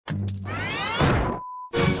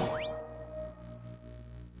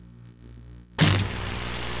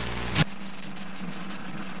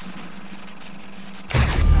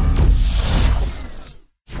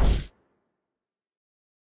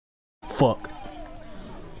fuck.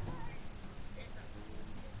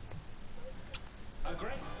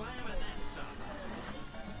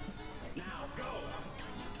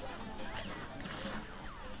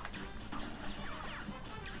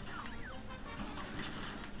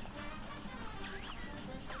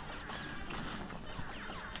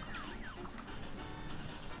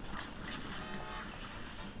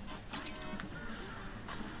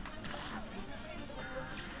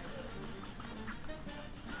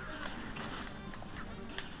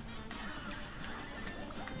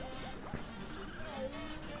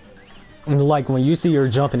 Like when you see you're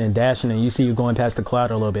jumping and dashing and you see you going past the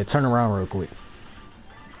cloud a little bit, turn around real quick.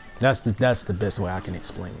 That's the best way I can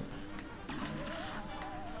explain it.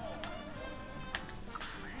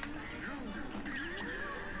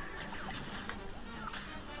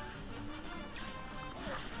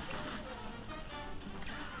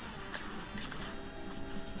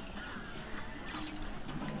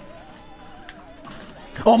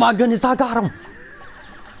 Oh my goodness, I got him!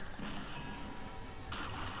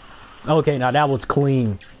 Okay, now that was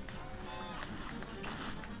clean.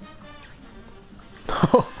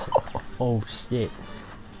 Oh shit.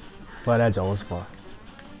 But that joke was fun.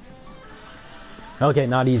 Okay,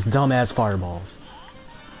 now these dumbass fireballs.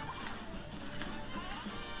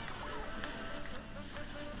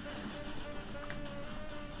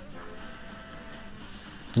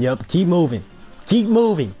 Yep, keep moving. Keep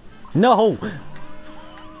moving. No!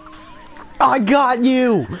 I got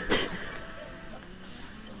you!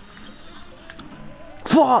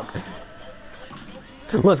 Fuck!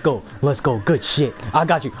 Let's go. Let's go. Good shit. I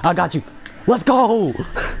got you. I got you. Let's go!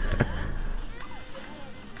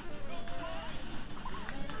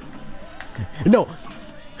 No!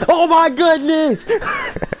 Oh my goodness!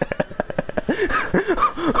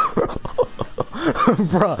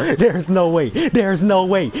 Bruh, there's no way. There's no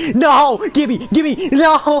way. No! Gimme! Gimme!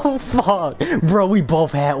 No! Fuck! Bro, we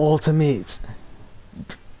both had ultimates.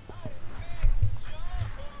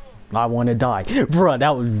 I want to die. Bruh,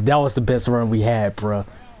 that was the best run we had, bruh.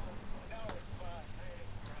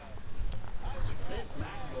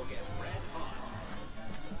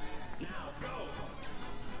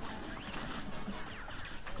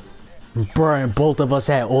 Bruh, and both of us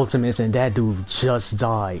had ultimates and that dude just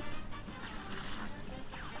died.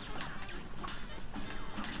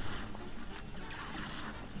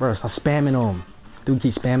 Bruh, stop spamming them. Dude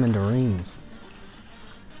keep spamming the rings.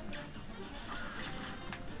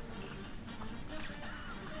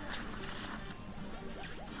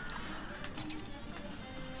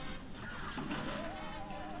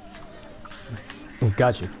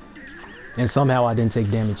 Got you. And somehow I didn't take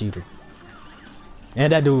damage either.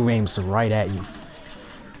 And that dude aims right at you.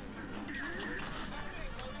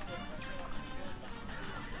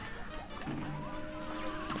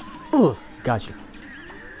 Ugh, got you.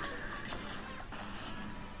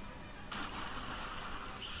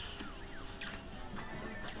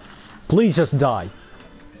 Please just die.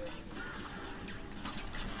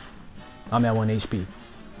 I'm at 1 HP.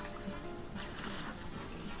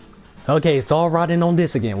 Okay, it's all riding on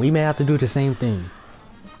this again. We may have to do the same thing.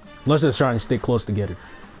 Let's just try and stick close together.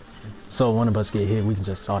 So one of us get hit, we can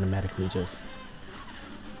just automatically just...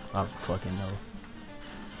 I don't fucking know.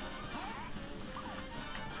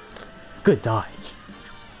 Good dodge.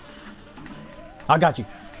 I got you.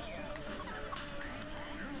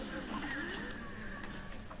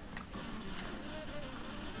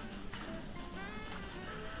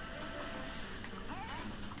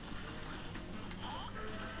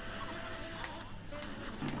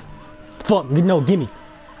 Fuck, no, gimme.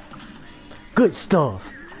 Good stuff.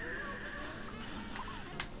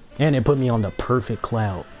 And it put me on the perfect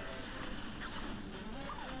cloud.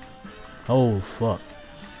 Oh, fuck.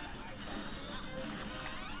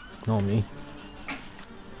 On me.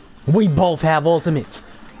 We both have ultimates.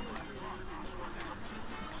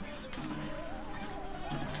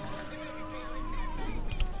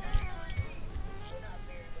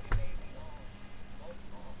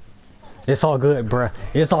 It's all good, bruh.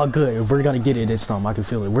 It's all good. We're gonna get it this time. I can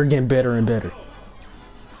feel it. We're getting better and better.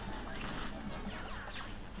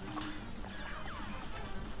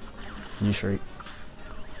 You straight?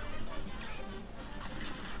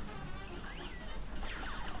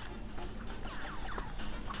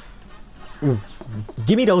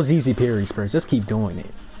 Give me those easy parries, bro. Just keep doing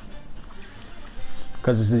it.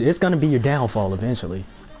 Because it's gonna be your downfall eventually.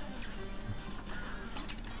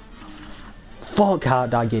 Fuck, how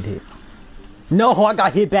did I get hit? No, I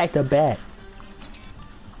got hit back to back.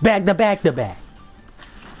 Back to back to back.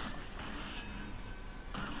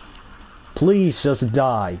 Please just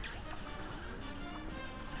die.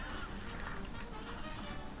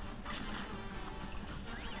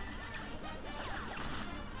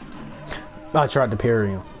 I tried to parry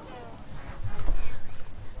him.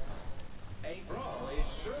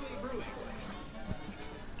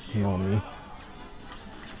 You know me.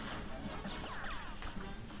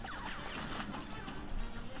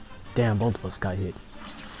 Damn, both of us got hit.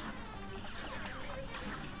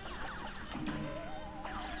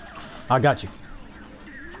 I got you.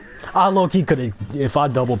 I low-key could've, if I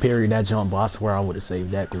double parried that jump, but I swear I would've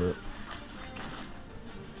saved that clip.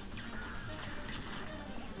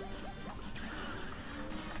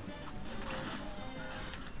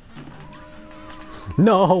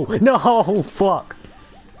 No, no, fuck.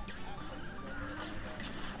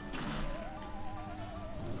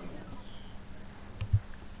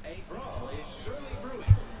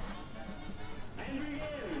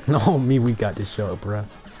 No, me, we got this shot, bruh.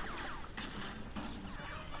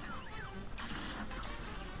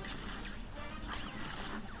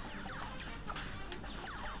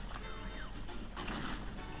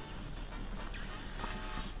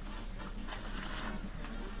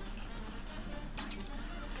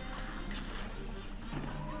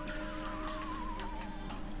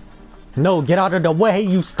 No, get out of the way,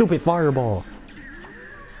 you stupid fireball.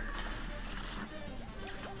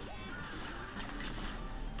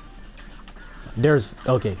 There's,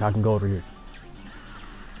 okay, I can go over here.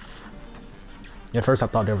 At first I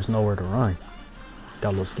thought there was nowhere to run. Got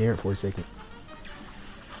a little scared for a second.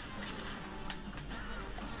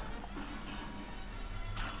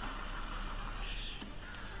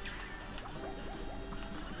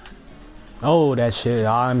 Oh, that shit,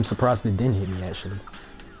 I'm surprised it didn't hit me actually.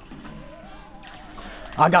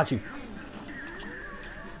 I got you.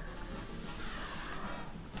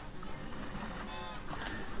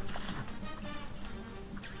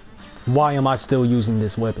 Why am I still using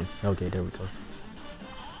this weapon? Okay, there we go.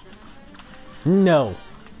 No.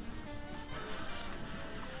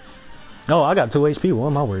 Oh, I got 2 HP. What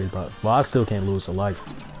am I worried about? Well, I still can't lose a life.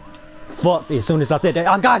 Fuck, as soon as I said that,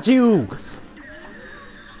 I got you!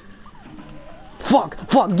 Fuck,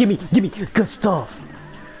 fuck, gimme, good stuff.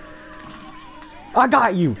 I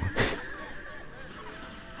got you!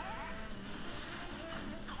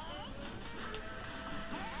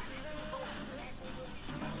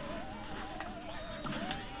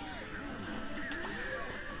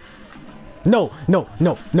 No, no,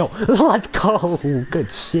 no, no. Let's go.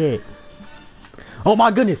 Good shit. Oh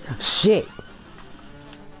my goodness. Shit.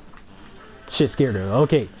 Shit scared her.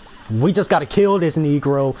 Okay. We just gotta kill this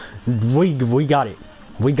Negro. We got it.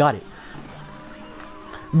 We got it.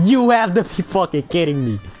 You have to be fucking kidding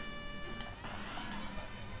me.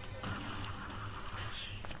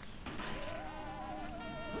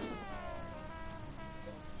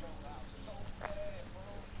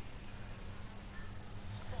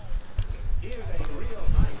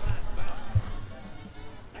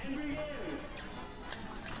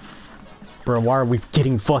 Bro, why are we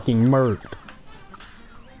getting fucking murked?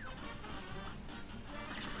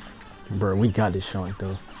 Bro, we got this shot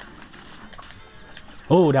though.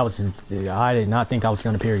 Oh, that was... I did not think I was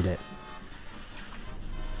gonna parry that.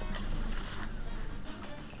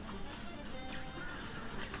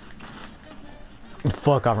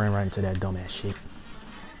 Fuck, I ran right into that dumbass shit.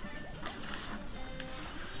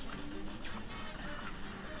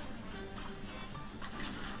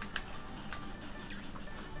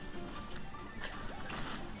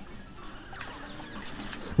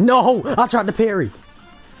 No! I tried to parry!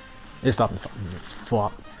 It stopped in 5 minutes.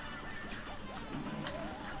 Fuck.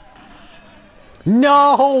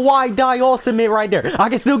 No! Why die ultimate right there? I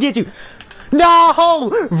can still get you! No!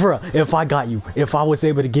 Bruh, if I got you, if I was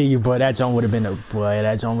able to get you, bro, that jump would have been a... Bruh,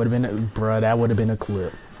 that jump would have been a... Bruh, that would have been a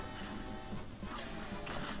clip.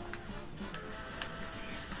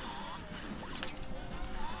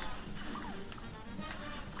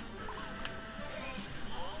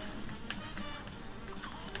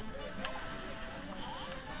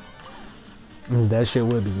 That shit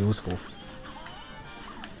would be useful.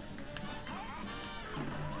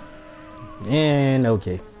 And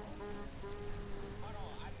okay.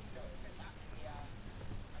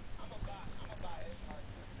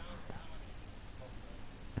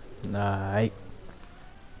 Alright.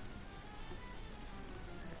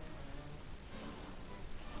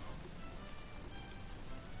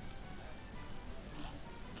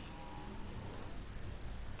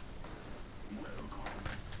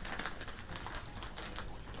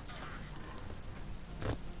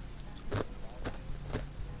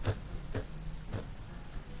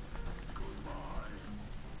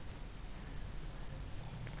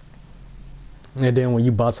 And then when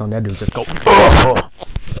you boss on that dude, just go.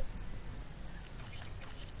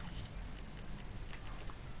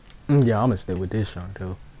 Yeah, I'm gonna stay with this shot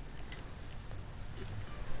though.